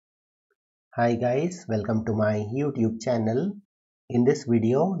Hi guys, welcome to my YouTube channel. In this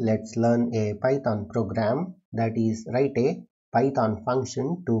video, let's learn a Python program, that is write a Python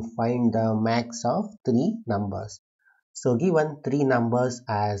function to find the max of three numbers. So given three numbers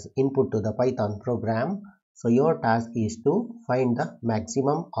as input to the Python program, so your task is to find the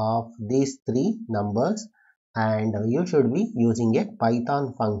maximum of these three numbers, and you should be using a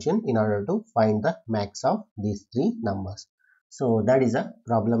Python function in order to find the max of these three numbers. So that is a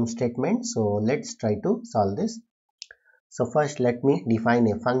problem statement. So let's try to solve this. So first let me define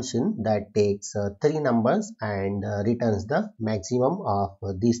a function that takes three numbers and returns the maximum of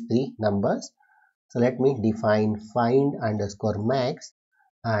these three numbers. So let me define find underscore max,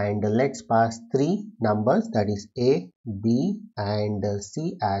 and let's pass three numbers, that is a, b and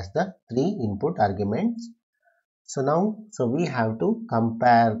c as the three input arguments. So now we have to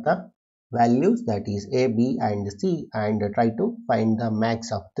compare the values, that is a, b and c, and try to find the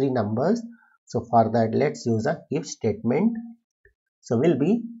max of three numbers. So for that, let's use a if statement. So we'll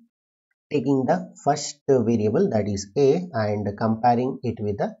be taking the first variable, that is a, and comparing it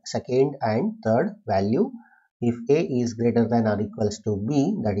with the second and third value. If a is greater than or equals to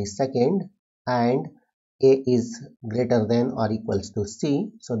b, that is second, and a is greater than or equals to c,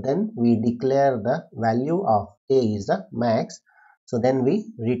 so then we declare the value of a is the max. So then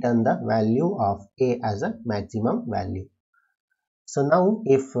we return the value of a as a maximum value. So now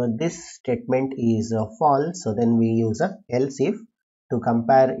if this statement is false, so then we use a else if to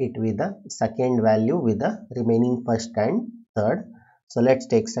compare it with the second value with the remaining first and third. So let's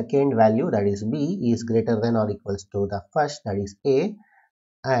take second value, that is b is greater than or equals to the first, that is a,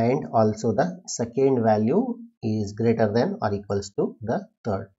 and also the second value is greater than or equals to the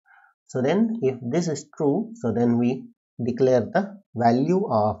third. So then if this is true, so then we declare the value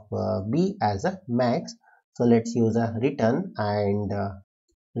of b as a max. So let's use a return and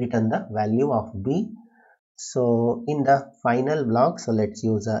return the value of b. So in the final block, so let's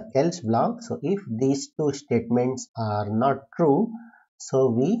use a else block. So if these two statements are not true, so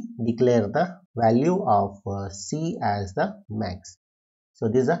we declare the value of c as the max. So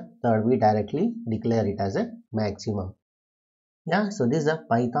this is a third, we directly declare it as a maximum. Yeah, so this is a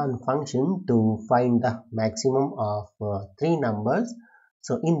Python function to find the maximum of three numbers.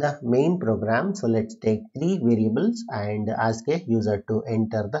 So in the main program, so let's take three variables and ask a user to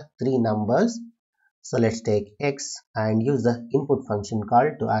enter the three numbers. So let's take x and use the input function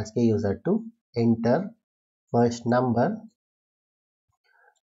call to ask a user to enter first number.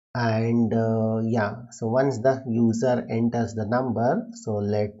 And yeah, so once the user enters the number, so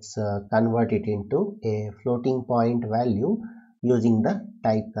let's convert it into a floating point value using the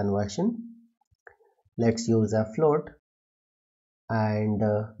type conversion. Let's use a float, and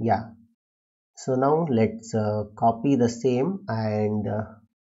yeah, so now let's copy the same and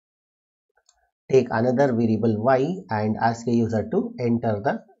take another variable y and ask a user to enter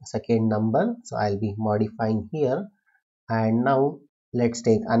the second number. So I'll be modifying here, and now let's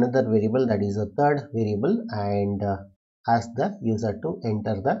take another variable, that is a third variable, and ask the user to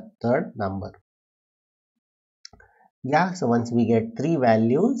enter the third number. Yeah, so once we get three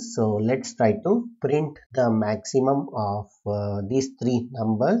values, so let's try to print the maximum of these three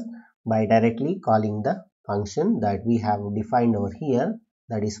numbers by directly calling the function that we have defined over here,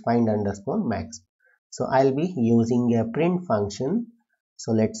 that is find underscore max. So I'll be using a print function.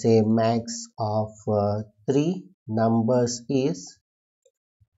 So let's say max of three numbers is,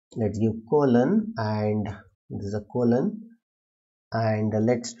 let's give colon, and this is a colon, and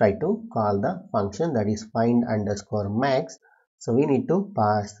let's try to call the function that is find underscore max. So we need to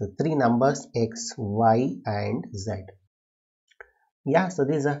pass three numbers x, y and z. Yeah, so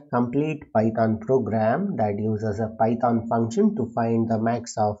this is a complete Python program that uses a Python function to find the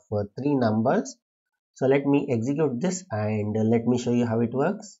max of three numbers. So let me execute this and let me show you how it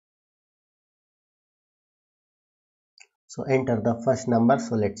works. So enter the first number,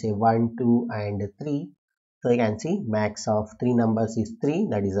 so let's say 1, 2 and 3. So you can see max of three numbers is 3,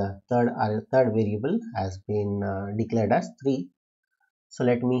 that is a third variable has been declared as 3. So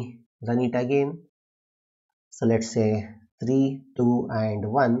let me run it again. So let's say 3, 2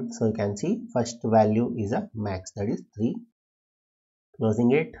 and 1. So you can see first value is a max, that is 3.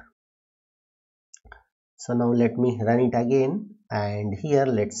 Closing it. So now let me run it again, and here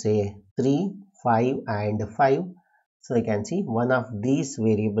let's say 3, 5 and 5. So you can see one of these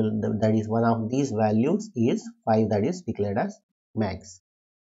variable, that is one of these values is 5, that is declared as max.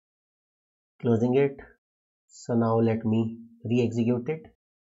 Closing it. So now let me re-execute it,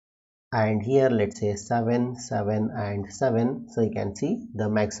 and here let's say 7, 7 and 7. So you can see the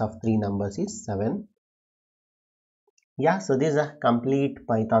max of three numbers is 7. Yeah, so this is a complete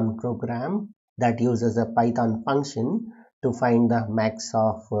Python program that uses a Python function to find the max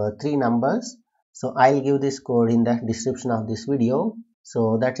of three numbers. So I'll give this code in the description of this video.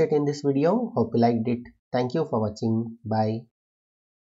 So that's it in this video. Hope you liked it. Thank you for watching. Bye.